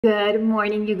Good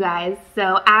morning, you guys.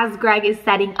 So as Greg is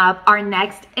setting up our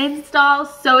next install,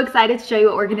 so excited to show you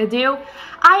what we're gonna do.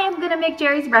 I am gonna make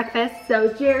Jerry's breakfast.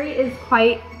 So Jerry is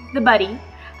quite the buddy.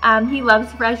 He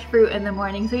loves fresh fruit in the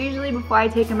morning. So usually before I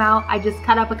take him out, I just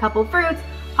cut up a couple fruits,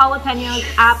 jalapenos,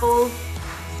 apples,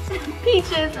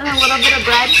 peaches, and a little bit of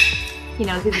bread. He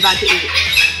knows he's about to eat.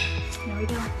 There we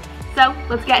go. So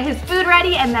let's get his food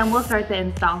ready and then we'll start the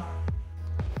install.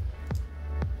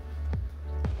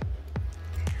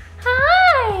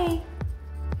 Hi!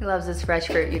 He loves his fresh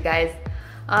fruit, you guys.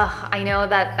 I know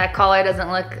that collar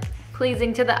doesn't look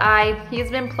pleasing to the eye.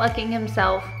 He's been plucking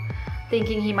himself,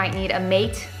 thinking he might need a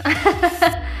mate.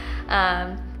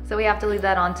 So we have to leave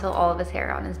that on till all of his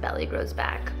hair on his belly grows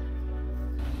back.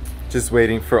 Just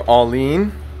waiting for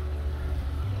Arlene.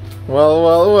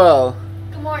 Well.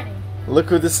 Good morning. Look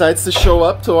who decides to show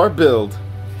up to our build.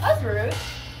 That's rude.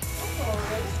 That's a little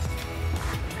rude.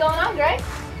 What's going on, Greg?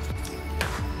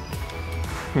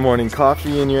 Morning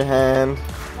coffee in your hand.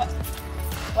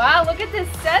 Wow, look at this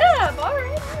setup. All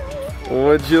right.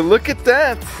 Would you look at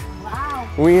that? Wow.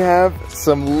 We have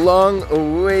some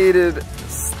long-awaited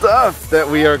stuff that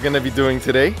we are going to be doing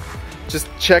today. Just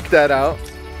check that out.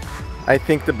 I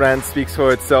think the brand speaks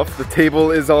for itself. The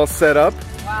table is all set up.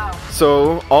 Wow.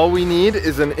 So all we need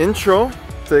is an intro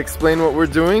to explain what we're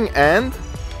doing and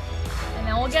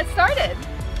then we'll get started.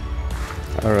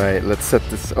 All right, let's set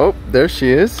this. Oh, there she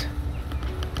is.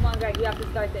 Come on, Greg, you have to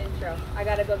start the intro. I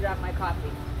gotta go grab my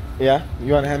coffee. Yeah?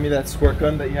 You want to hand me that squirt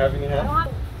gun that you have in your hand?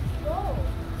 Go.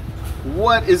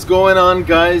 What is going on,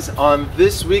 guys? On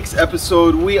this week's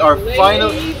episode, we are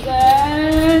finally... Ladies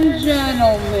and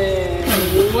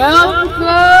gentlemen, welcome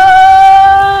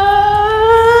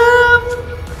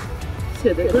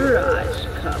to the Garage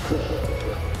Couple.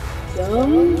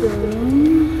 Dum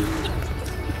dum.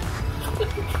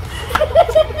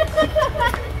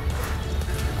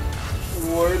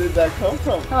 Where did that come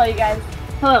from? Hello, you guys.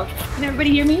 Hello. Can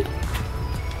everybody hear me?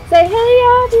 Say, hey,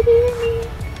 y'all, did you hear me?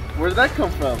 Where did that come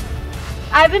from?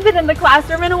 I haven't been in the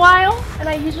classroom in a while, and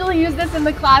I usually use this in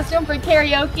the classroom for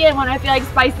karaoke and when I feel like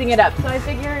spicing it up. So I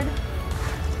figured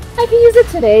I can use it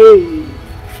today.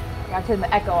 I gotta turn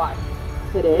the echo on.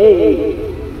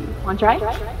 Today. Wanna try?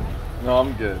 No,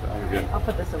 I'm good. I'm good. I'll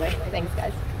put this away. Thanks,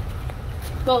 guys.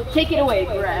 Well, take it away,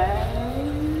 Greg.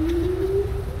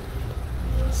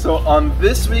 So on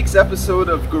this week's episode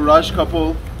of Garage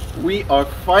Couple, we are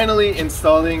finally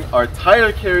installing our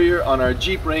tire carrier on our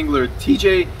Jeep Wrangler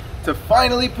TJ to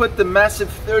finally put the massive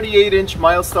 38-inch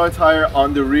Milestar tire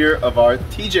on the rear of our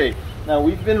TJ. Now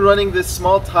we've been running this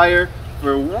small tire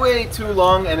for way too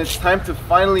long and it's time to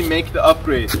finally make the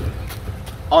upgrade.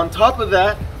 On top of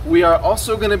that, we are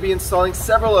also going to be installing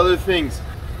several other things.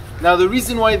 Now the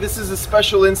reason why this is a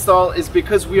special install is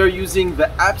because we are using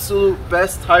the absolute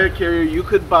best tire carrier you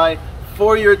could buy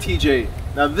for your TJ.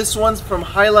 Now this one's from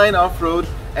Highline Off-Road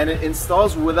and it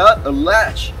installs without a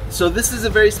latch. So this is a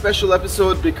very special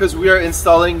episode because we are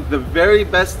installing the very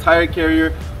best tire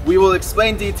carrier. We will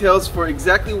explain details for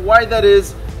exactly why that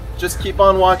is. Just keep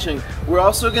on watching. We're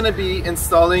also going to be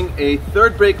installing a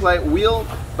third brake light wheel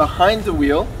behind the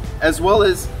wheel, as well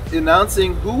as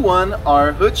announcing who won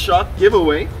our hood shock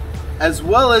giveaway, as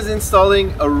well as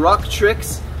installing a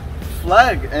Rocktrix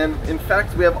flag. And in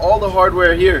fact, we have all the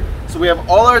hardware here. So we have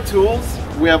all our tools,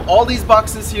 we have all these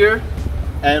boxes here,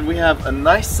 and we have a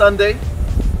nice Saturday.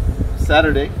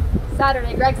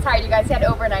 Greg's tired, you guys. He had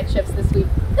overnight shifts this week.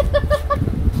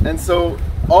 And so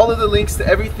all of the links to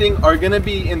everything are gonna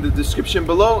be in the description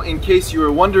below in case you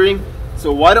were wondering.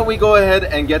 So why don't we go ahead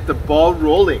and get the ball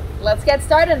rolling? Let's get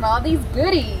started on all these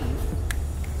goodies.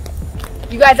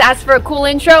 You guys asked for a cool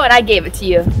intro and I gave it to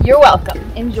you. You're welcome.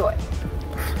 Enjoy.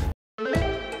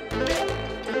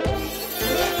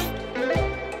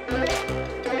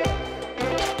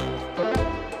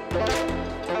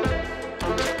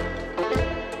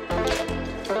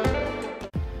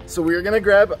 So we're gonna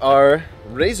grab our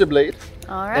razor blade.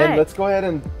 All right. And let's go ahead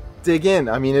and dig in.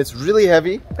 I mean, it's really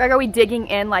heavy. Greg, are we digging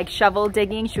in like shovel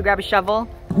digging? Should we grab a shovel?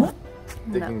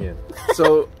 Digging in.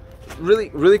 So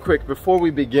really quick before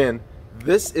we begin,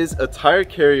 this is a tire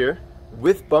carrier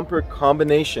with bumper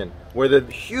combination where the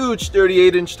huge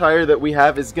 38-inch tire that we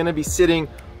have is gonna be sitting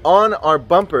on our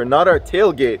bumper, not our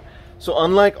tailgate. So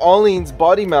unlike Arlene's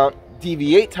body mount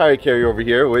DV8 tire carrier over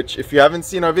here, which if you haven't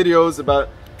seen our videos about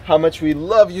how much we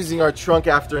love using our trunk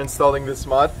after installing this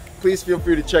mod, please feel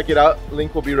free to check it out.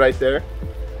 Link will be right there.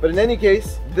 But in any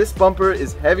case, this bumper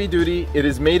is heavy duty. It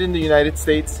is made in the United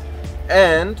States.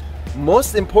 And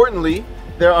most importantly,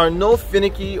 there are no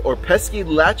finicky or pesky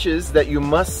latches that you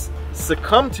must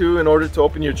succumb to in order to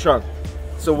open your trunk.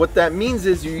 So what that means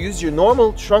is you use your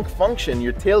normal trunk function,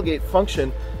 your tailgate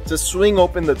function, to swing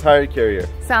open the tire carrier.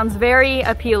 Sounds very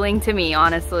appealing to me,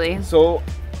 honestly. So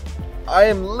I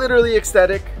am literally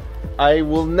ecstatic. I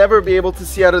will never be able to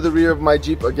see out of the rear of my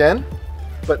Jeep again,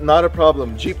 but not a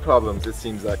problem. Jeep problems, it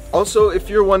seems like. Also, if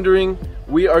you're wondering,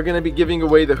 we are going to be giving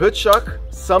away the hood shock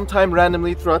sometime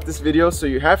randomly throughout this video, so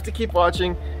you have to keep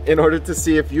watching in order to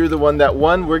see if you're the one that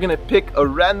won. We're going to pick a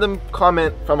random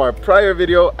comment from our prior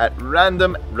video at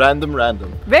random.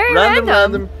 Very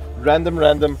random.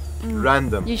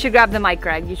 Random. You should grab the mic,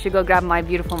 Greg. You should go grab my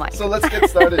beautiful mic. So let's get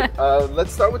started.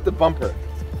 Let's start with the bumper.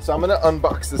 So I'm going to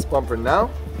unbox this bumper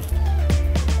now.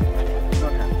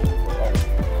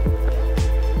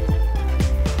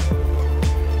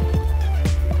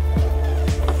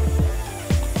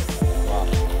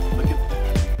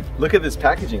 Look at this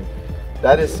packaging.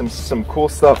 That is some cool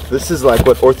stuff. This is like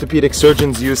what orthopedic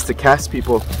surgeons use to cast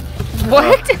people.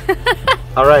 What?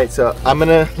 All right, so I'm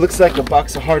gonna, looks like a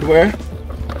box of hardware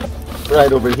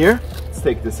right over here. Let's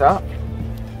take this out.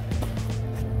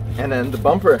 And then the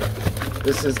bumper.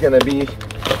 This is gonna be...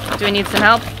 Do we need some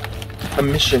help? A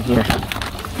mission here.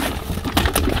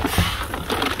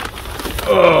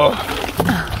 Oh.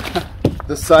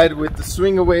 The side with the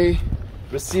swing away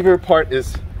receiver part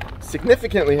is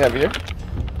significantly heavier.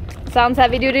 Sounds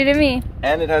heavy duty to me.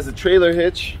 And it has a trailer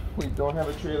hitch. We don't have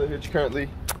a trailer hitch currently.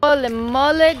 Holy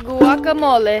moly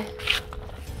guacamole.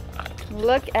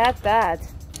 Look at that.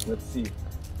 Let's see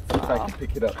if I can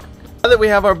pick it up. Now that we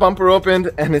have our bumper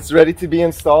opened and it's ready to be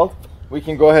installed, we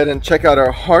can go ahead and check out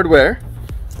our hardware,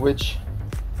 which...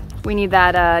 We need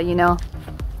that, you know,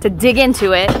 to dig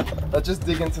into it. Let's just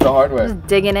dig into the hardware. Just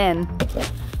digging in.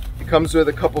 It comes with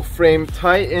a couple frame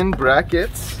tie-in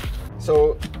brackets.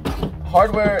 So,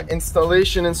 hardware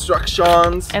installation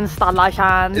instructions.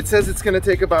 It says it's going to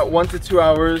take about 1 to 2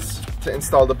 hours to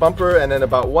install the bumper and then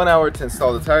about 1 hour to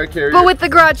install the tire carrier. But with the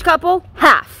garage couple,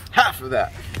 half. Half of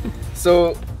that.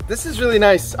 So this is really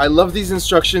nice. I love these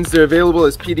instructions. They're available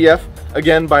as PDF,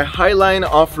 again, by Highline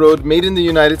Off-Road, made in the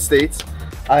United States.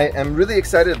 I am really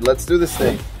excited. Let's do this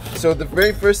thing. So the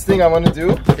very first thing I want to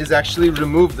do is actually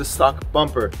remove the stock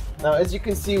bumper. Now, as you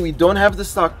can see, we don't have the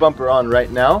stock bumper on right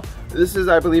now. This is,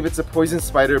 I believe it's a Poison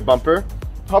Spider bumper.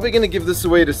 Probably going to give this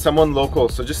away to someone local,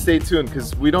 so just stay tuned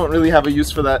because we don't really have a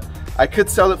use for that. I could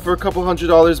sell it for a couple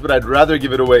 $100s, but I'd rather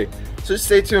give it away. So just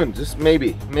stay tuned, just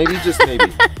maybe, just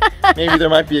maybe. Maybe there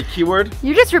might be a keyword.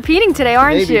 You're just repeating today,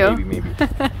 aren't you? Maybe.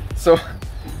 So,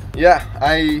 yeah,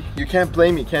 you can't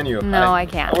blame me, can you? No, I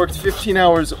can't. I worked 15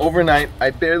 hours overnight, I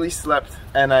barely slept,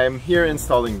 and I'm here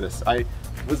installing this. I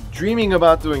was dreaming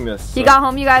about doing this. He got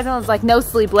home, you guys, and was like, no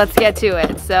sleep, let's get to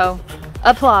it. So,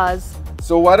 applause.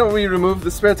 So why don't we remove the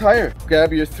spare tire?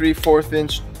 Grab your 3/4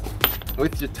 inch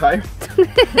with your tire,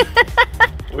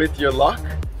 with your lock.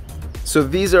 So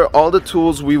these are all the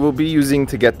tools we will be using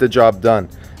to get the job done.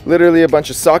 Literally a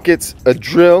bunch of sockets, a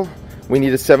drill, we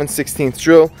need a 7/16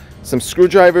 drill, some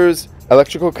screwdrivers,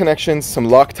 electrical connections, some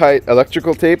Loctite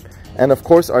electrical tape, and of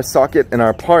course our socket and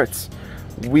our parts.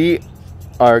 We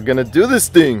are gonna do this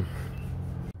thing.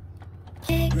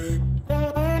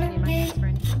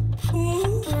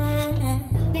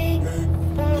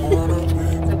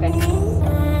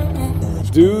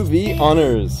 Do the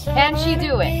honors. Can she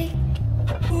do it?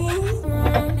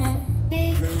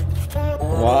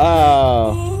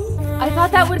 Wow. I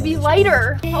thought that would be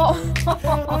lighter. Oh.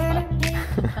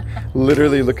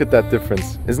 Literally, look at that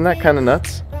difference. Isn't that kind of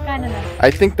nuts? Kind of nuts.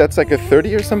 I think that's like a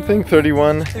 30 or something,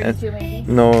 31. 32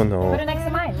 maybe? No. Put it next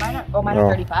to mine. Mine are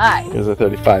 35. Here's a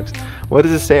 35s. What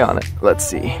does it say on it? Let's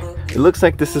see. It looks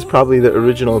like this is probably the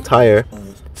original tire.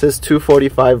 It says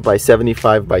 245 by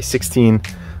 75 by 16.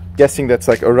 Guessing that's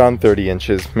like around 30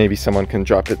 inches. Maybe someone can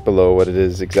drop it below what it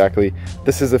is exactly.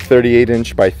 This is a 38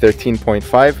 inch by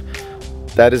 13.5.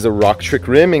 That is a Rock Trick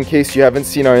rim in case you haven't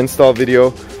seen our install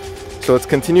video. So let's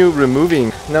continue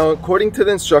removing. Now, according to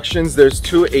the instructions, there's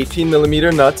two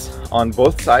 18mm nuts on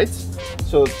both sides.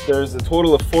 So there's a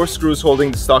total of 4 screws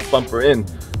holding the stock bumper in.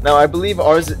 Now, I believe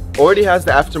ours already has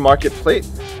the aftermarket plate.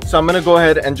 So I'm gonna go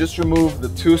ahead and just remove the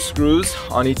 2 screws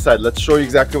on each side. Let's show you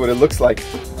exactly what it looks like.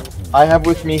 I have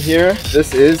with me here,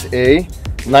 this is a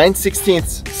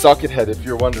 9/16 socket head, if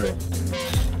you're wondering.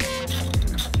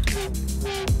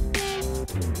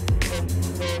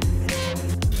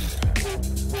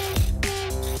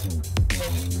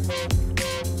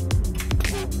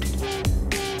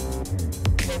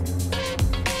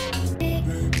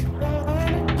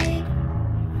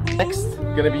 Next,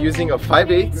 I'm going to be using a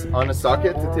 5/8 on a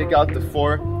socket to take out the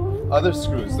 4 other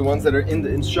screws, the ones that are in the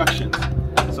instructions.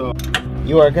 So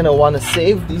you are going to want to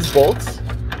save these bolts,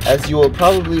 as you will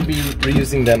probably be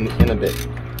reusing them in a bit.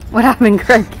 What happened,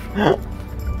 Greg?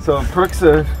 So perks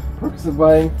of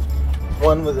buying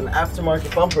one with an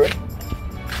aftermarket bumper.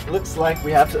 Looks like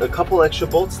we have a couple extra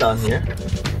bolts down here.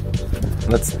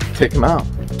 Let's take them out.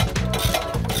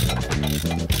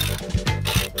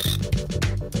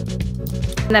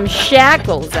 And them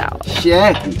shackles out.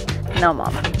 Shacky. No,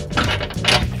 Mom.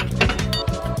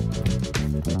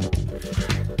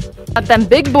 Got them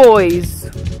big boys.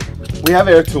 We have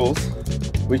air tools.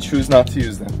 We choose not to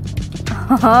use them.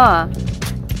 Uh-huh.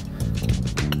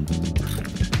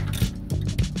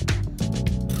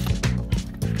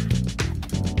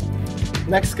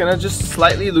 Next, gonna just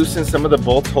slightly loosen some of the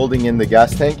bolts holding in the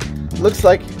gas tank. Looks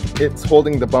like it's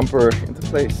holding the bumper into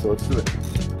place, so let's do it.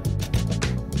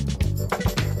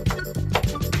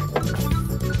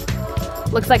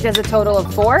 Looks like there's a total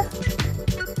of 4.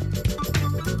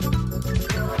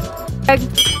 Greg.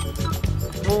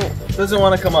 Oh, doesn't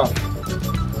want to come off.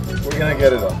 We're gonna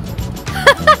get it off.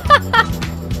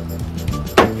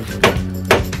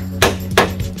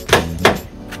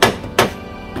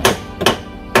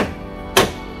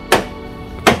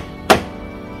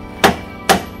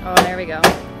 Oh, there we go.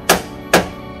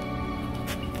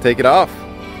 Take it off.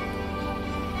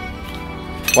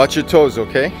 Watch your toes,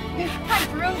 okay?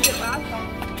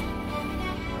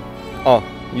 Oh,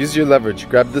 use your leverage.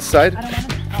 Grab this side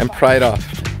and pry it off.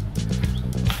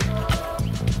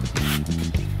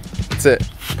 That's it.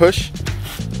 Push.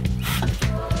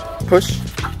 Push.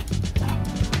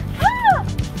 Ah!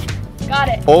 Got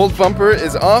it. Old bumper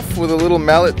is off with a little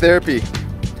mallet therapy.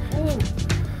 Ooh.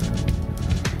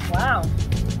 Wow.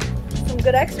 Some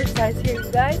good exercise here,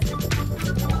 you guys.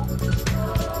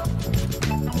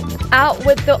 Out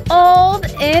with the old,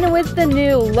 in with the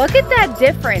new. Look at that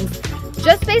difference.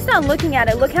 Just based on looking at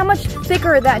it, look how much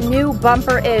thicker that new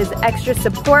bumper is. Extra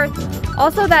support.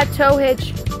 Also, that tow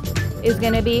hitch is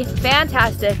gonna be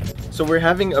fantastic. So we're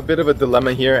having a bit of a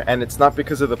dilemma here, and it's not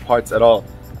because of the parts at all.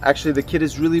 Actually, the kit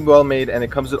is really well made and it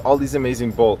comes with all these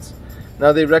amazing bolts.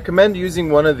 Now, they recommend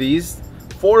using one of these,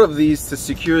 4 of these, to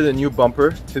secure the new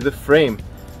bumper to the frame.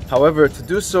 However, to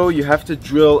do so, you have to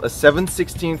drill a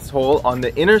 7/16 hole on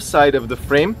the inner side of the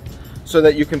frame so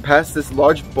that you can pass this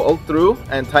large bolt through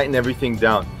and tighten everything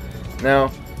down.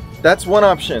 Now, that's one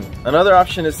option. Another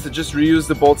option is to just reuse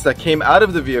the bolts that came out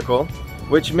of the vehicle,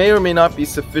 which may or may not be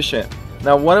sufficient.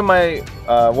 Now, one of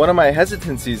my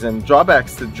hesitancies and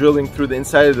drawbacks to drilling through the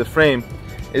inside of the frame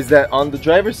is that on the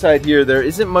driver's side here, there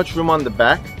isn't much room on the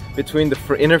back between the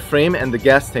inner frame and the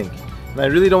gas tank. And I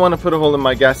really don't want to put a hole in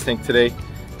my gas tank today.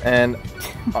 And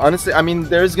honestly, I mean,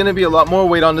 there's going to be a lot more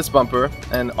weight on this bumper,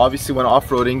 and obviously when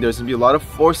off-roading there's going to be a lot of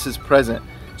forces present.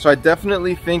 So I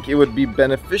definitely think it would be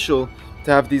beneficial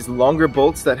to have these longer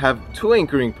bolts that have 2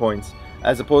 anchoring points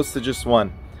as opposed to just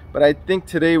 1. But I think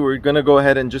today we're going to go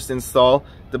ahead and just install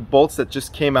the bolts that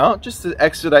just came out just to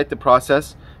expedite the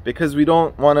process, because I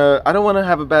don't want to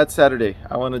have a bad Saturday.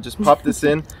 I want to just pop this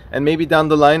in, and maybe down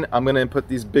the line I'm going to put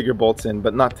these bigger bolts in,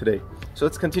 but not today. So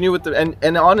let's continue with the,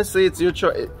 and honestly, it's your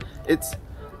choice. It's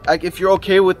like, if you're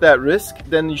okay with that risk,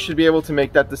 then you should be able to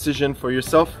make that decision for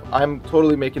yourself. I'm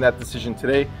totally making that decision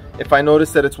today. If I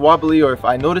notice that it's wobbly, or if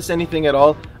I notice anything at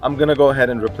all, I'm gonna go ahead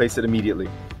and replace it immediately.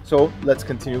 So let's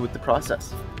continue with the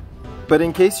process. But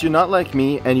in case you're not like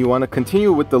me and you want to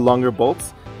continue with the longer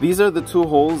bolts, these are the 2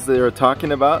 holes they are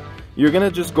talking about. You're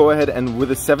gonna just go ahead and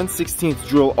with a 7/16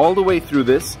 drill all the way through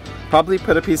this. Probably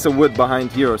put a piece of wood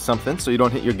behind here or something so you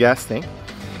don't hit your gas tank.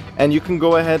 And you can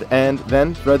go ahead and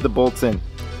then thread the bolts in.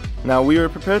 Now, we were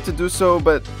prepared to do so,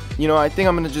 but you know, I think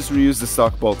I'm gonna just reuse the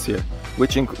stock bolts here,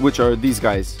 which are these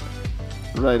guys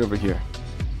right over here.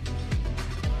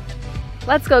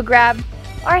 Let's go grab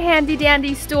our handy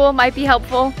dandy stool. Might be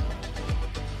helpful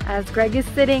as Greg is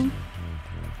sitting.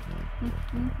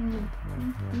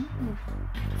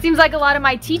 Seems like a lot of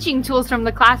my teaching tools from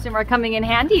the classroom are coming in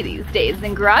handy these days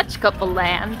in Garage Couple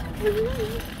land.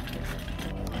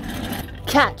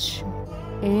 Catch,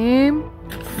 aim,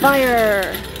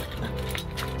 fire.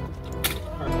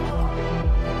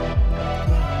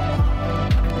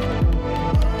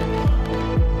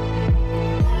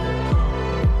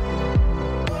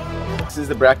 This is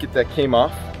the bracket that came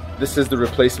off. This is the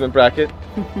replacement bracket.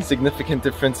 Significant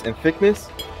difference in thickness.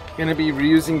 Gonna be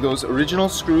reusing those original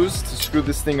screws to screw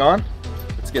this thing on.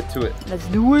 Let's get to it. Let's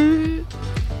do it.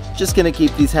 Just gonna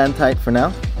keep these hand tight for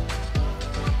now.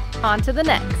 On to the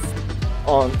next.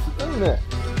 On to the next.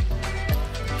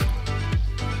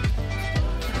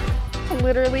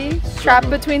 Literally trapped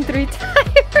between 3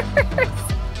 tires.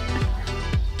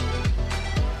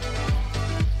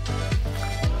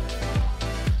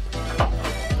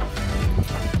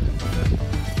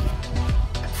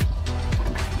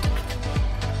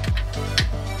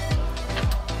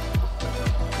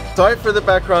 Sorry for the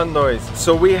background noise.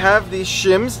 So we have these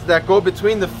shims that go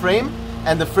between the frame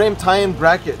and the frame tie-in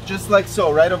bracket, just like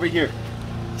so, right over here.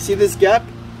 See this gap?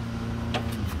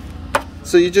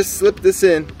 So you just slip this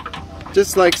in,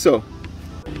 just like so.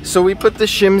 So we put the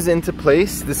shims into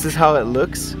place. This is how it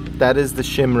looks. That is the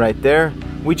shim right there.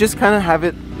 We just kind of have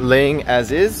it laying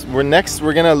as is. We're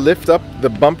gonna lift up the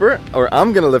bumper, or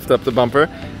I'm gonna lift up the bumper,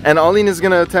 and Aline is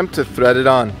gonna attempt to thread it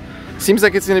on. Seems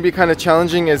like it's gonna be kind of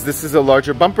challenging as this is a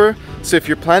larger bumper. So if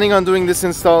you're planning on doing this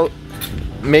install,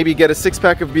 maybe get a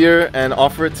 6-pack of beer and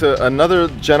offer it to another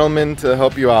gentleman to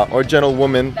help you out, or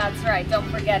gentlewoman. That's right, don't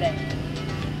forget it.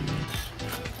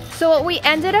 So what we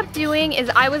ended up doing is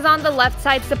I was on the left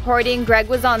side supporting, Greg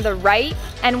was on the right,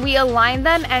 and we aligned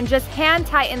them and just hand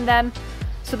tightened them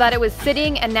so that it was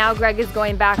sitting, and now Greg is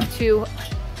going back to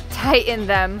tighten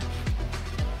them.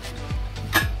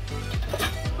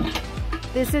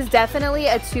 This is definitely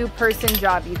a 2-person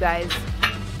job, you guys.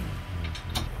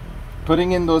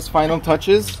 Putting in those final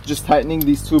touches, just tightening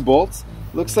these 2 bolts.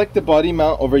 Looks like the body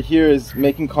mount over here is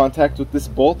making contact with this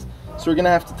bolt, so we're gonna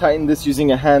have to tighten this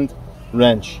using a hand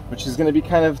wrench, which is gonna be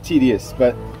kind of tedious,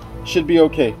 but should be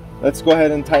okay. Let's go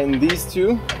ahead and tighten these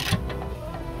 2.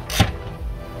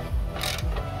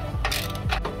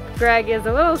 Greg is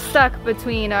a little stuck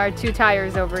between our 2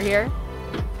 tires over here.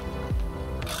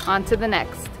 On to the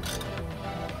next.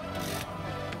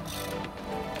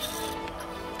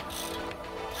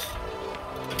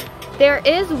 There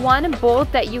is one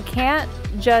bolt that you can't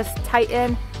just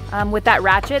tighten with that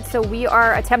ratchet, so we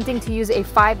are attempting to use a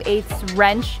 5/8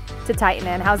 wrench to tighten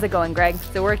in. How's it going, Greg?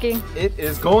 Is it working? It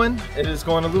is going. It is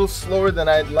going a little slower than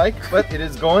I'd like, but it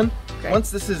is going. Great.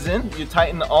 Once this is in, you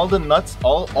tighten all the nuts,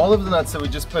 all of the nuts that we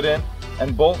just put in,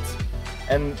 and bolt,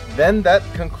 and then that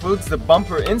concludes the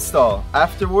bumper install.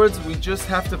 Afterwards, we just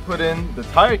have to put in the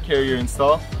tire carrier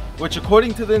install, which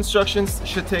according to the instructions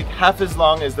should take half as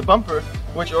long as the bumper,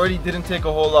 which already didn't take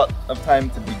a whole lot of time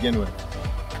to begin with.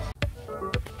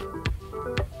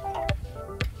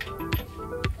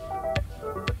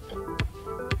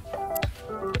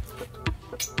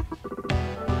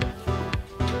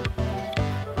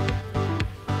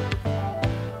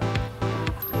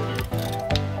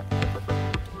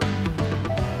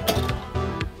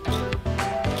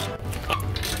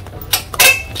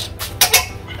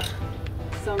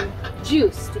 Some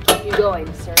juice to keep you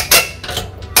going, sir.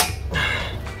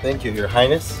 Thank you, Your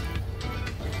Highness.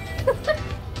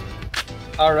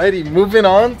 Alrighty, moving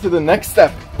on to the next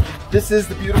step. This is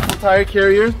the beautiful tire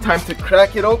carrier. Time to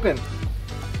crack it open.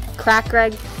 Crack,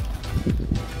 Greg.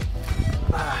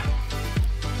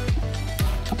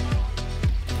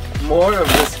 More of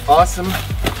this awesome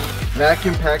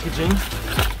vacuum packaging.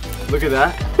 Look at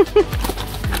that.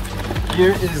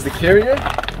 Here is the carrier.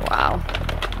 Wow.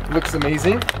 Looks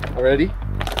amazing already.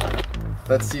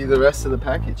 Let's see the rest of the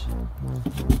package.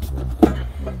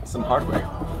 Some hardware.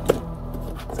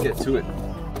 Let's get to it.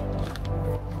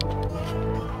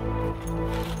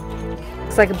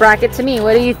 Looks like a bracket to me.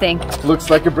 What do you think? Looks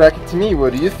like a bracket to me.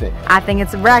 What do you think? I think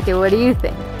it's a bracket. What do you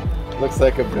think? Looks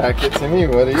like a bracket to me.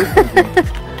 What are you thinking?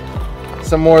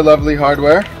 Some more lovely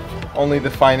hardware. Only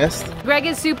the finest. Greg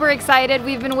is super excited.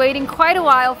 We've been waiting quite a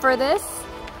while for this.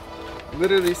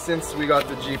 Literally since we got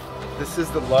the Jeep. This is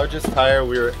the largest tire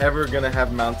we are ever gonna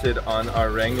have mounted on our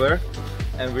Wrangler.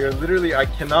 And we are literally, I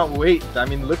cannot wait. I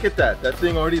mean, look at that. That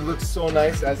thing already looks so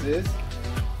nice as is.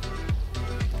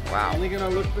 Wow. Only gonna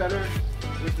look better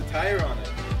with the tire on it.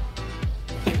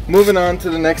 Moving on to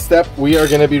the next step, we are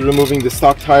gonna be removing the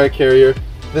stock tire carrier.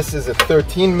 This is a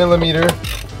 13mm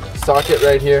socket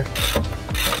right here.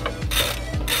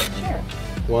 Sure.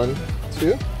 1,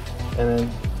 2, and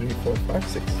then 3, 4, 5,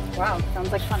 6. Wow,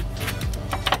 sounds like fun.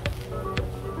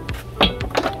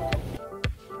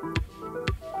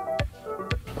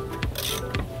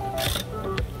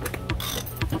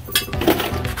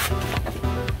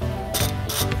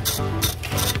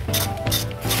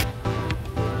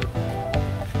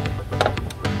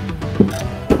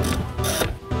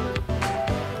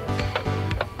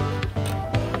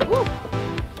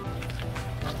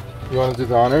 You want to do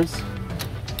the honors?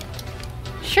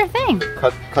 Sure thing.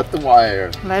 Cut the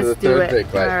wire. Let's to the do third it.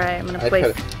 brake light. All right, I'm gonna I place.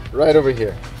 cut it right over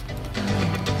here.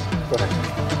 Go ahead.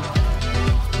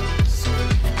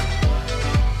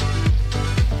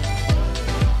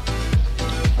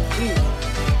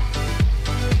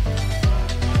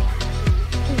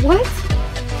 What?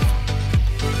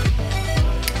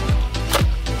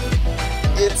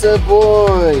 It's a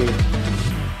boy.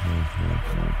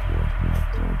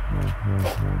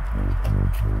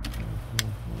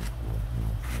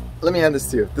 Let me hand this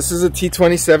to you. This is a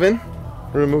T27.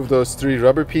 Remove those 3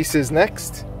 rubber pieces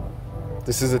next.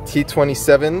 This is a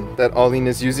T27 that Aline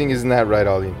is using. Isn't that right,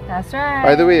 Aline? That's right.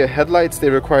 By the way, headlights, they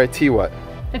require T what?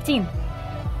 15.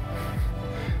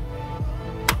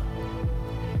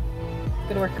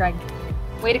 Good work, Greg.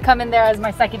 Way to come in there as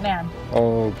my second man.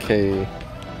 Okay.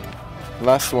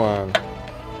 Last one.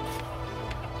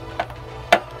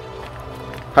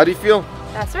 How do you feel?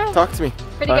 That's right. Talk to me.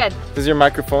 Pretty good. This is your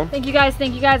microphone. Thank you guys.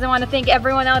 Thank you guys. I want to thank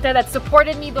everyone out there that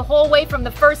supported me the whole way from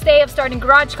the first day of starting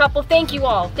Garage Couple. Thank you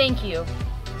all. Thank you.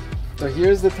 So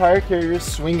here's the tire carrier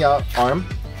swing out arm.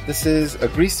 This is a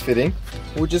grease fitting.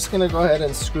 We're just gonna go ahead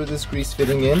and screw this grease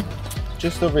fitting in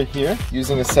just over here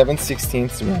using a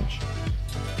 7/16 wrench.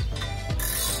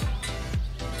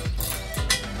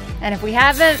 And if we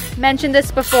haven't mentioned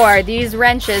this before, these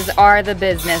wrenches are the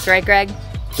business, right, Greg?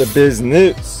 The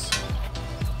business.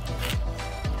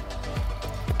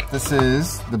 This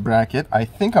is the bracket. I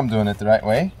think I'm doing it the right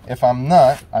way. If I'm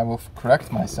not, I will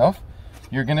correct myself.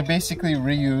 You're gonna basically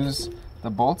reuse the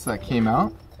bolts that came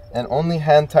out and only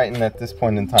hand tighten at this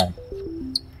point in time.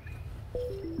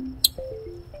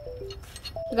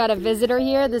 We got a visitor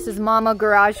here. This is Mama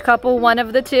Garage Couple, one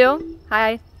of the two.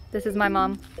 Hi, this is my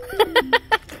mom.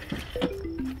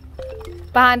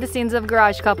 Behind the scenes of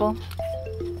Garage Couple.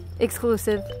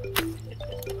 Exclusive.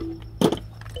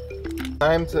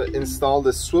 Time to install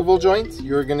the swivel joint.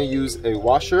 You're gonna use a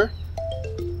washer.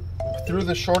 Through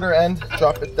the shorter end,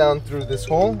 drop it down through this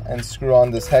hole and screw on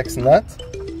this hex nut,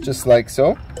 just like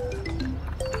so.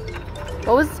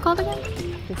 What was this called again?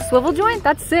 Swivel joint?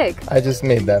 That's sick. I just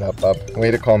made that up, Bub. Way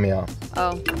to call me out.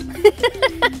 Oh.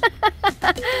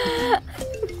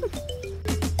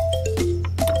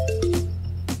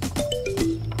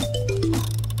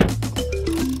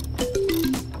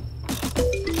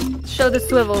 Show the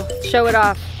swivel. Show it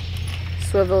off.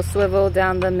 Swivel, swivel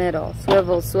down the middle.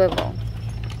 Swivel, swivel.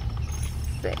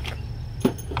 Sick.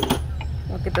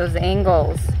 Look at those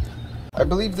angles. I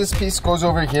believe this piece goes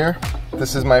over here.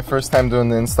 This is my first time doing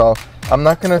the install. I'm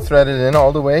not gonna thread it in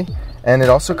all the way. And it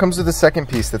also comes with a second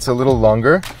piece that's a little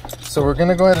longer. So we're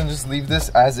gonna go ahead and just leave this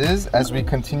as is as we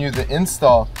continue the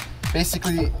install.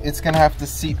 Basically, it's gonna have to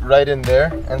seat right in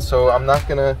there. And so I'm not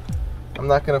gonna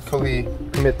fully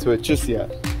commit to it just yet.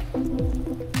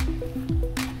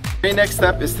 The next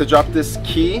step is to drop this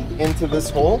key into this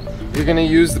hole. You're gonna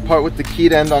use the part with the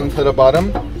keyed end onto the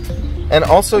bottom. And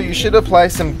also you should apply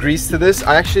some grease to this.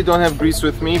 I actually don't have grease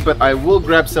with me, but I will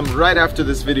grab some right after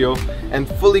this video and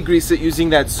fully grease it using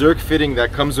that Zerk fitting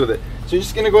that comes with it. So you're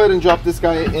just gonna go ahead and drop this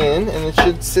guy in and it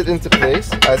should sit into place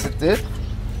as it did.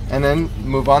 And then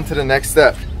move on to the next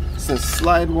step. So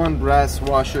slide one brass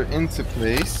washer into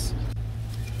place.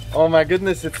 Oh my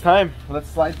goodness, it's time.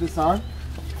 Let's slide this on.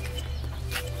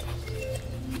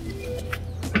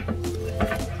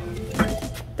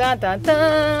 Dun, dun,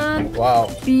 dun. Wow.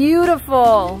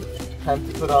 Beautiful. Time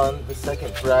to put on the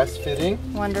second brass fitting.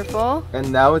 Wonderful.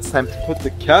 And now it's time to put the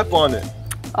cap on it.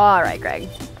 All right, Greg.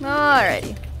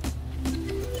 Alrighty.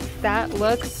 That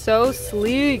looks so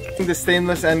sleek. The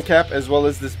stainless end cap as well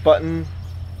as this button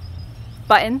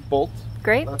bolt.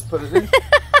 Great. Let's put it in.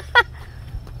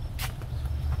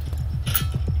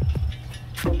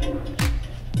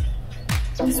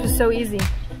 This was so easy.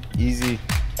 Easy.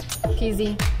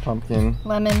 Peasy. Pumpkin.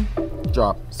 Lemon.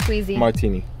 Drop. Squeezy.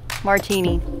 Martini.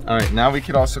 Martini. All right, now we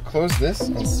could also close this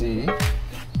and see.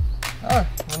 Ah,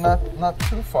 we're not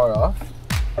too far off.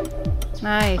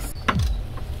 Nice.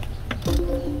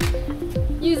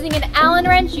 Using an Allen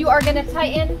wrench, you are gonna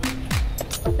tighten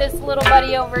this little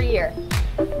buddy over here.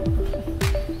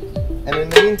 And in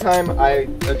the meantime, I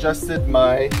adjusted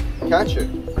my catcher.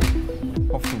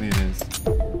 Hopefully it is.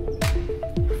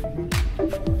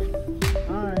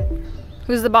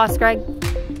 Who's the boss, Greg?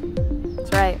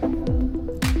 That's right.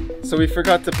 So we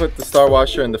forgot to put the star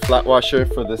washer and the flat washer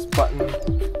for this button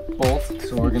bolt,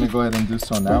 so we're gonna go ahead and do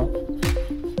so now.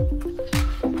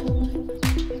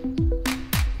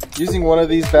 Using one of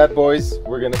these bad boys,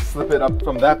 we're gonna slip it up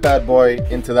from that bad boy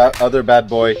into that other bad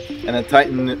boy, and then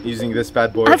tighten it using this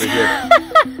bad boy over here.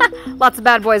 Lots of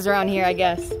bad boys around here, I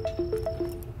guess.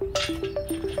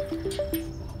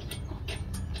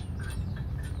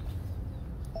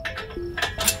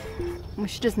 We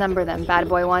should just number them. Bad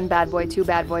boy 1, bad boy 2,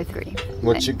 bad boy 3.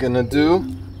 What you gonna do?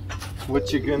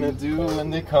 What you gonna do when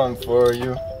they come for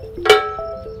you?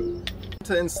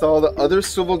 To install the other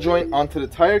swivel joint onto the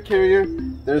tire carrier,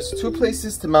 there's two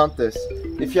places to mount this.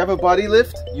 If you have a body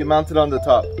lift, you mount it on the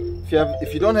top.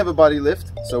 If you don't have a body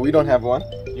lift, so we don't have one,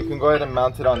 you can go ahead and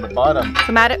mount it on the bottom.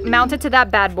 So mount it to that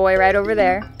bad boy right over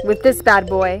there with this bad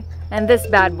boy and this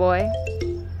bad boy.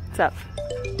 What's up?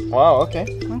 Wow, okay.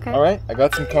 Okay. All right, I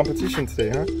got some competition today,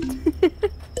 huh?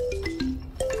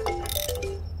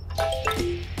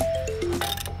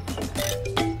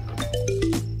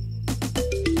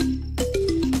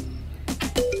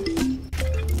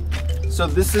 So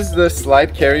this is the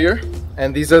slide carrier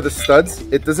and these are the studs.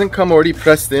 It doesn't come already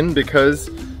pressed in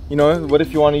because, you know, what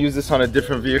if you want to use this on a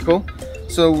different vehicle?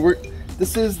 So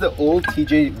this is the old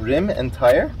TJ rim and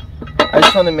tire. I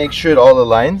just want to make sure it all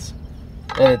aligns,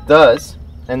 and it does.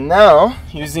 And now,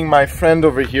 using my friend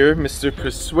over here, Mr.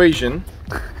 Persuasion,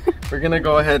 we're gonna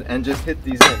go ahead and just hit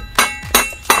these in.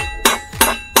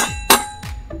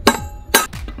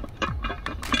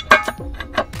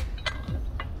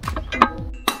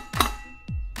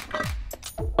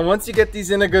 And once you get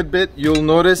these in a good bit, you'll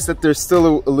notice that there's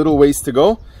still a little ways to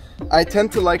go. I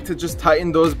tend to like to just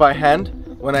tighten those by hand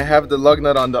when I have the lug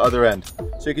nut on the other end.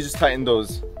 So you can just tighten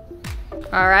those.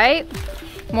 All right,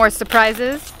 more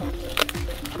surprises.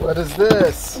 What is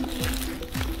this?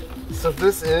 So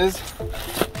this is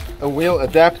a wheel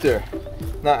adapter.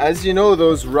 Now, as you know,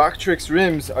 those Rocktrix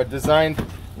rims are designed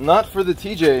not for the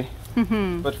TJ,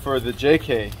 but for the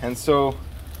JK. And so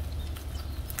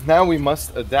now we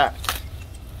must adapt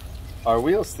our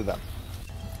wheels to them.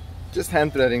 Just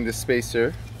hand threading the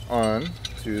spacer on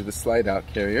to the slide out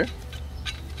carrier.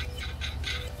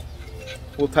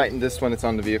 We'll tighten this when it's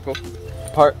on the vehicle.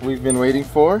 Part we've been waiting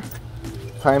for.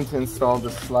 Time to install the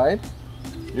slide.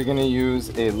 You're gonna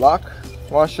use a lock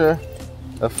washer,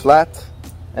 a flat,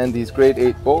 and these grade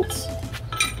 8 bolts.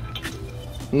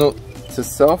 Note to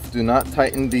self, do not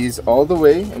tighten these all the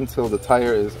way until the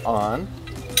tire is on.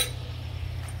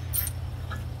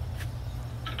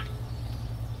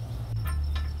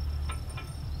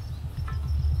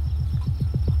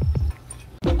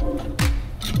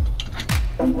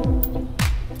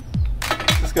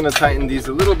 Just gonna tighten these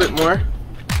a little bit more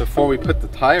before we put the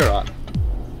tire on.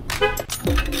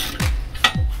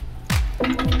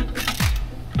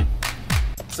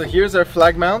 So here's our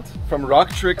flag mount from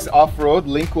Rocktrix Off-Road.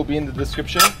 Link will be in the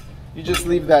description. You just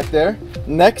leave that there.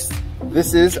 Next,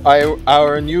 this is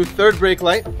our new third brake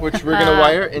light, which we're gonna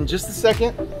wire in just a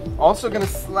second. Also gonna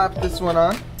slap this one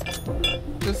on,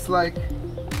 just like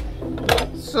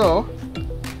so.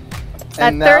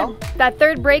 And now, that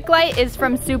third brake light is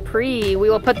from Supri. We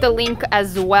will put the link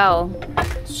as well.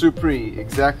 Supri,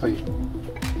 exactly.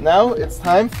 Now it's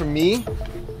time for me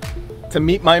to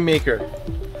meet my maker.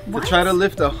 What? To try to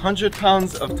lift 100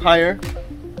 pounds of tire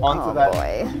onto that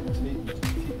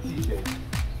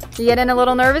TJ. You getting a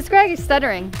little nervous, Greg? You're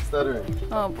stuttering. Stuttering.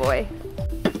 Oh boy.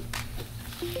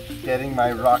 Getting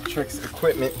my Rocktrix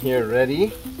equipment here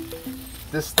ready.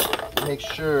 Just make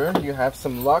sure you have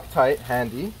some Loctite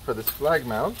handy for this flag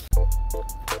mount.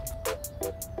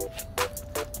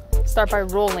 Start by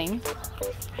rolling.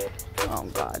 Oh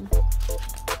God.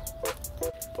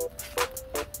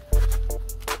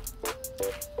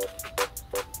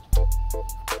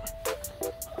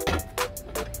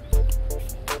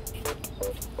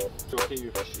 It's okay,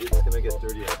 it's gonna get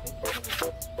dirty, I think.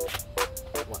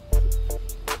 One.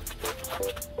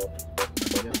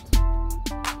 Yeah.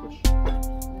 Push.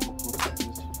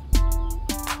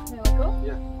 Can I let go?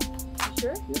 Yeah. You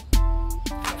sure? Yeah.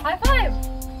 High five!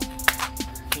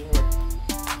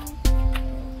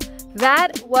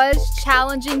 That was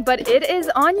challenging, but it is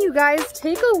on, you guys.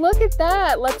 Take a look at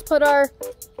that. Let's put our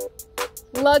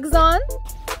lugs on.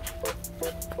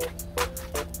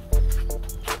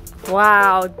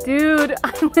 Wow, dude,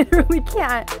 I literally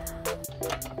can't.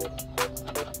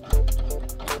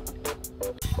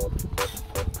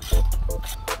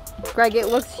 Greg, it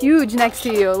looks huge next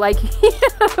to you, like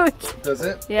huge. Does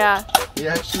it? Yeah. We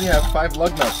actually have 5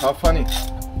 lug nuts. How funny.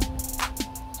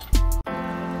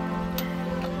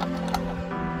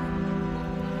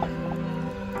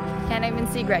 Can't even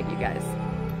see Greg, you guys.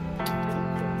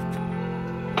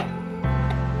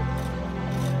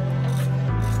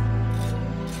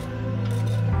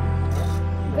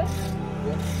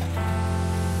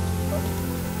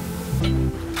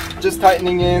 Just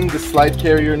tightening in the slide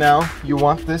carrier now. You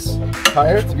want this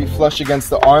tire to be flush against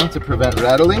the arm to prevent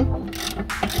rattling.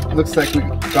 Looks like we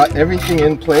got everything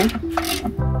in play.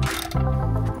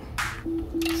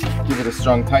 Give it a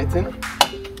strong tighten.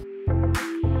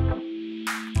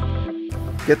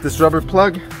 Get this rubber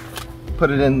plug, put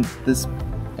it in this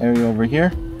area over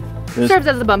here. Serves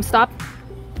as a bump stop.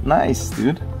 Nice,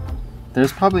 dude.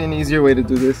 There's probably an easier way to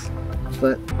do this,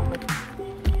 but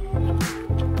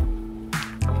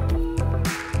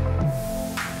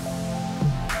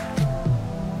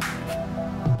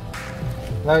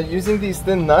now using these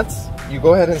thin nuts, you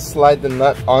go ahead and slide the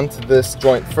nut onto this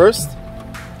joint first.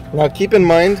 Now keep in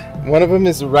mind, one of them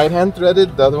is right hand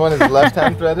threaded, the other one is left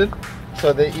hand threaded.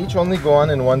 So they each only go on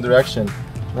in one direction.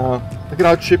 Now, look at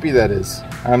how trippy that is.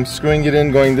 I'm screwing it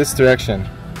in going this direction.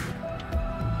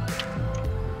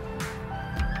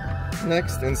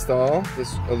 Next, install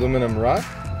this aluminum rod.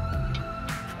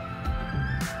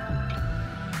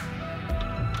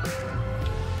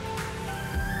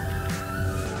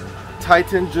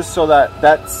 tighten just so that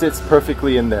that sits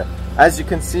perfectly in there. As you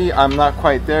can see, I'm not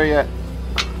quite there yet.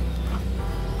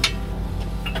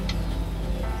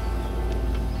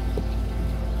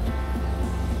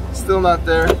 Still not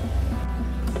there.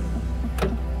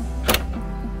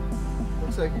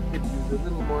 Looks like I could use a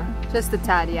little more. Just a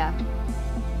tad, yeah.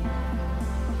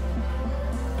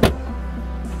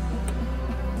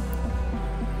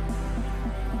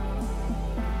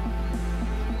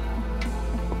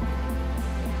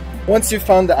 Once you've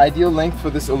found the ideal length for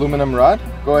this aluminum rod,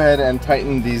 go ahead and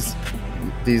tighten these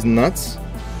nuts.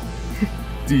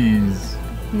 These.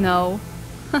 No.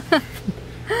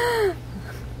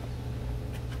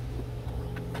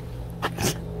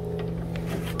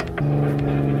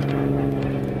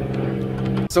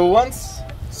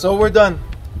 So we're done.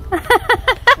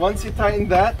 Once you tighten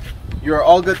that, you're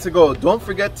all good to go. Don't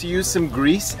forget to use some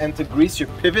grease and to grease your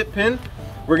pivot pin.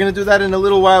 We're gonna do that in a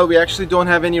little while. We actually don't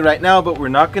have any right now, but we're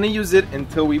not gonna use it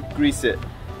until we grease it.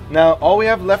 Now, all we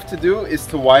have left to do is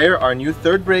to wire our new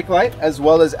third brake light as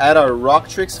well as add our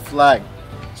Rocktrix flag.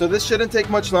 So this shouldn't take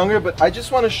much longer, but I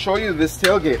just want to show you this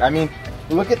tailgate. I mean,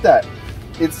 look at that.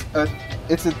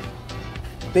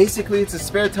 Basically it's a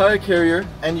spare tire carrier,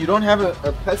 and you don't have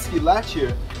a pesky latch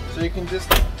here, so you can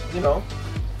just, you know,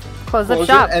 close up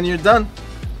shop and you're done.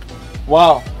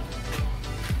 Wow,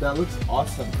 that looks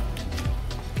awesome.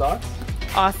 Thoughts?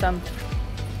 Awesome.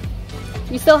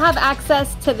 You still have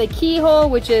access to the keyhole,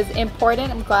 which is important.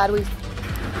 I'm glad we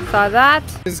saw that.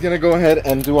 I'm just gonna go ahead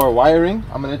and do our wiring.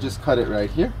 I'm gonna just cut it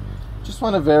right here. Just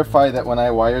want to verify that when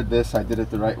I wired this, I did it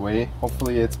the right way.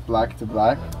 Hopefully it's black to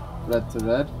black, red to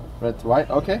red, red to white.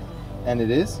 Okay, and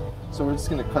it is. So we're just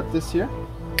gonna cut this here.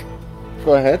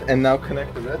 Go ahead and now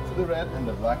connect the red to the red and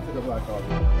the black to the black.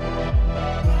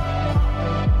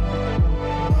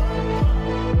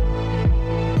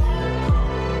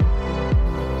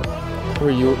 We're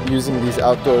using these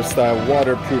outdoor style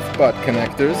waterproof butt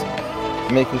connectors,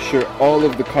 making sure all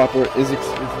of the copper is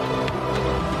exposed.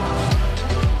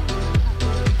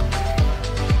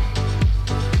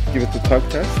 Give it the tug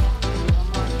test.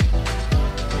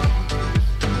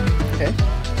 Okay,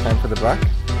 time for the black.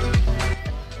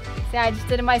 See, I just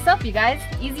did it myself, you guys.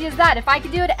 Easy as that. If I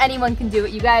could do it, anyone can do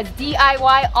it. You guys,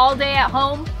 DIY all day at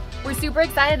home. We're super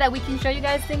excited that we can show you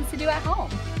guys things to do at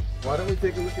home. Why don't we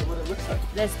take a look at what it looks like?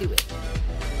 Let's do it.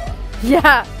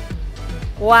 Yeah.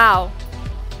 Wow.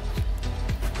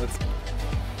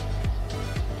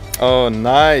 Oh,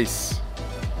 nice.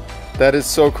 That is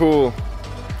so cool.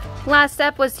 Last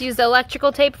step was to use the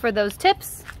electrical tape for those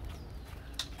tips.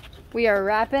 We are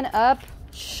wrapping up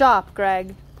shop,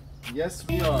 Greg. Yes,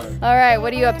 we are. All right,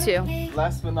 what are you up to?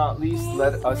 Last but not least,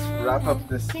 let us wrap up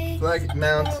this flag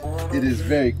mount. It is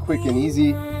very quick and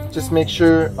easy. Just make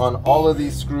sure on all of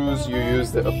these screws you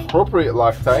use the appropriate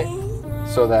Loctite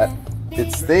so that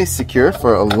it stays secure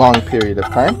for a long period of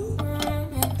time.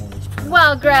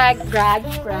 Well, Greg.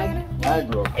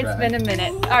 It's been a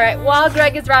minute. All right, while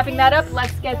Greg is wrapping that up,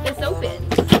 let's get this open.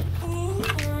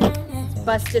 It's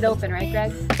busted open, right,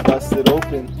 Greg? Busted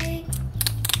open.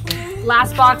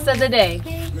 Last box of the day.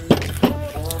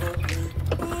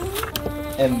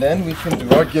 And then we can do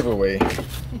our giveaway.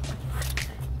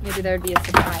 Maybe there'd be a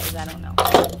surprise, I don't know.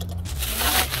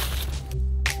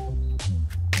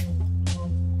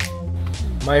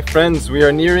 My friends, we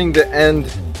are nearing the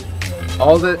end.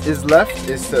 All that is left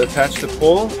is to attach the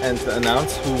pole and to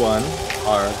announce who won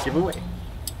our giveaway.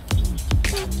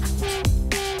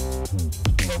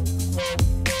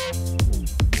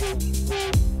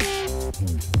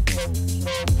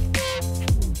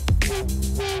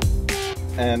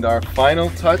 And our final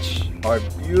touch, our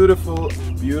beautiful,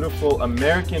 beautiful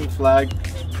American flag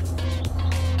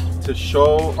to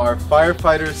show our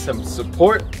firefighters some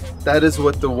support. That is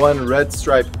what the one red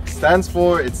stripe stands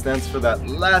for. It stands for that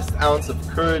last ounce of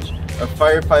courage a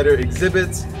firefighter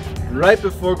exhibits right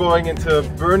before going into a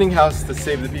burning house to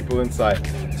save the people inside.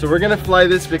 So we're gonna fly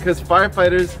this because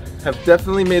firefighters have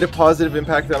definitely made a positive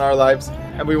impact on our lives,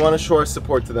 and we want to show our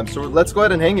support to them. So let's go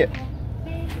ahead and hang it.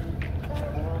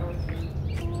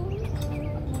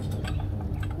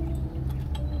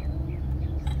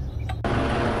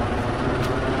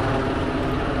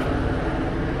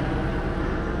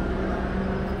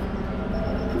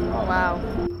 Wow.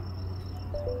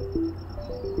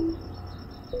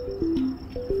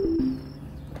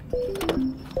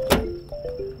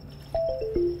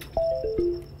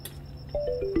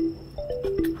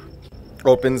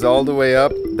 Opens all the way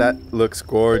up. That looks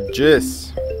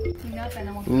gorgeous.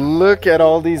 Look at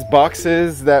all these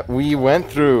boxes that we went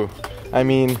through. I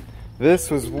mean, this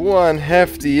was one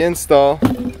hefty install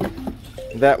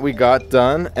that we got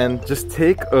done, and just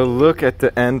take a look at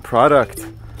the end product.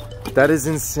 That is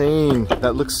insane.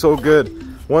 That looks so good.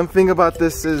 One thing about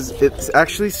this is it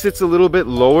actually sits a little bit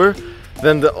lower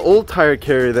than the old tire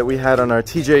carrier that we had on our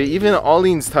TJ, even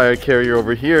Alleen's tire carrier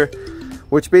over here,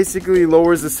 which basically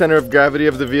lowers the center of gravity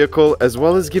of the vehicle as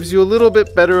well as gives you a little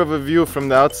bit better of a view from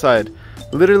the outside.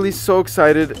 Literally so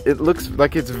excited. It looks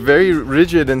like it's very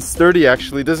rigid and sturdy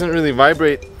actually, doesn't really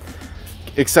vibrate.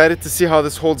 Excited to see how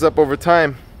this holds up over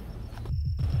time.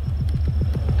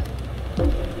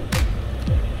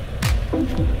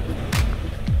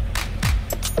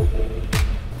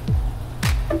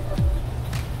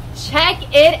 Check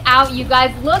it out, you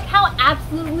guys. Look how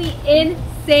absolutely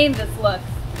insane this looks.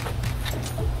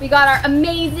 We got our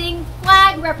amazing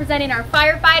flag representing our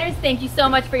firefighters. Thank you so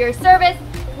much for your service.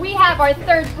 We have our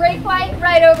third brake light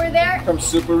right over there. From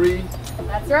Super-E.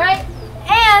 That's right.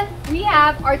 And we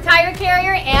have our tire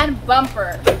carrier and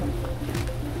bumper.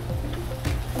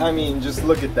 I mean, just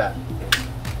look at that.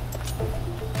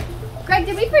 Greg,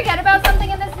 did we forget about something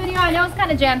in this video? I know it's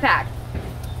kind of jam-packed.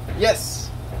 Yes.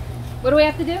 What do we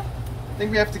have to do? I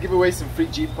think we have to give away some free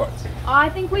Jeep parts. Oh, I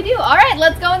think we do. All right,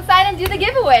 let's go inside and do the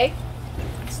giveaway.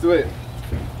 Let's do it.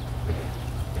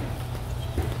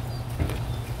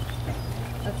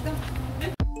 Let's go.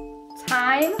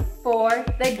 Time for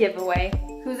the giveaway.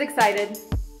 Who's excited?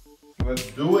 Let's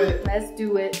do it. Let's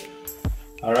do it.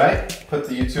 All right, put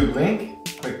the YouTube link.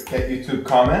 Click get YouTube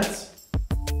comments.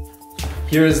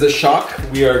 Here is the shock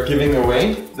we are giving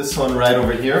away. This one right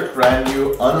over here, brand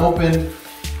new, unopened.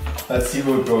 Let's see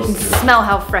who it goes to. Smell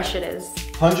how fresh it is.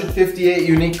 158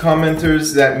 unique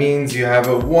commenters. That means you have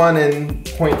a 1 in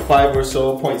 0.5 or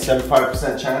so,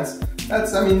 0.75% chance.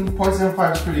 That's, I mean,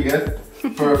 0.75 is pretty good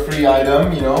for a free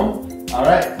item, you know. All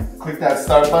right, click that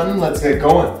start button. Let's get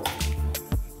going.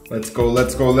 Let's go,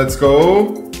 let's go, let's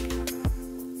go.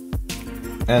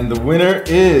 And the winner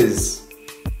is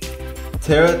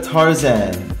Tara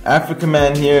Tarzan, African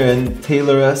man here in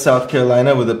Taylor, South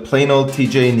Carolina with a plain old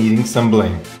TJ needing some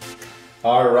bling.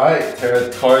 All right, Tara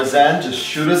Tarzan, just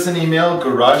shoot us an email,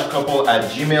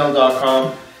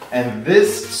 garagecouple@gmail.com, and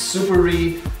this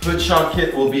Super-E hood shock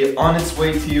kit will be on its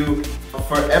way to you.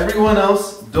 For everyone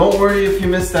else, don't worry if you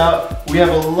missed out. We have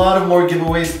a lot of more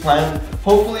giveaways planned.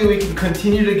 Hopefully we can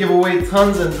continue to give away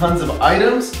tons and tons of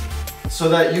items so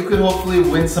that you could hopefully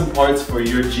win some parts for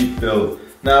your Jeep build.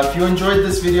 Now, if you enjoyed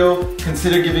this video,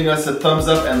 consider giving us a thumbs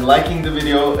up and liking the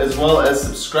video, as well as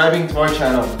subscribing to our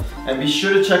channel. And be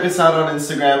sure to check us out on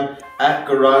Instagram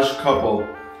 @GarageCouple.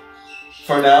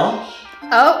 For now...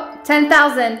 Oh,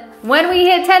 10,000. When we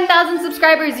hit 10,000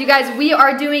 subscribers, you guys, we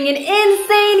are doing an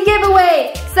insane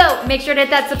giveaway. So make sure to hit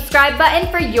that subscribe button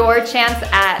for your chance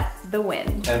at the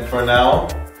win. And for now,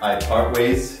 I part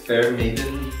ways, fair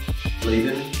maiden,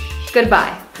 laden.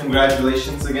 Goodbye.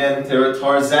 Congratulations again, Tara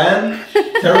Tarzan.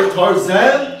 Tara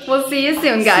Tarzan. We'll see you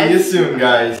soon, guys. See you soon,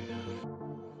 guys.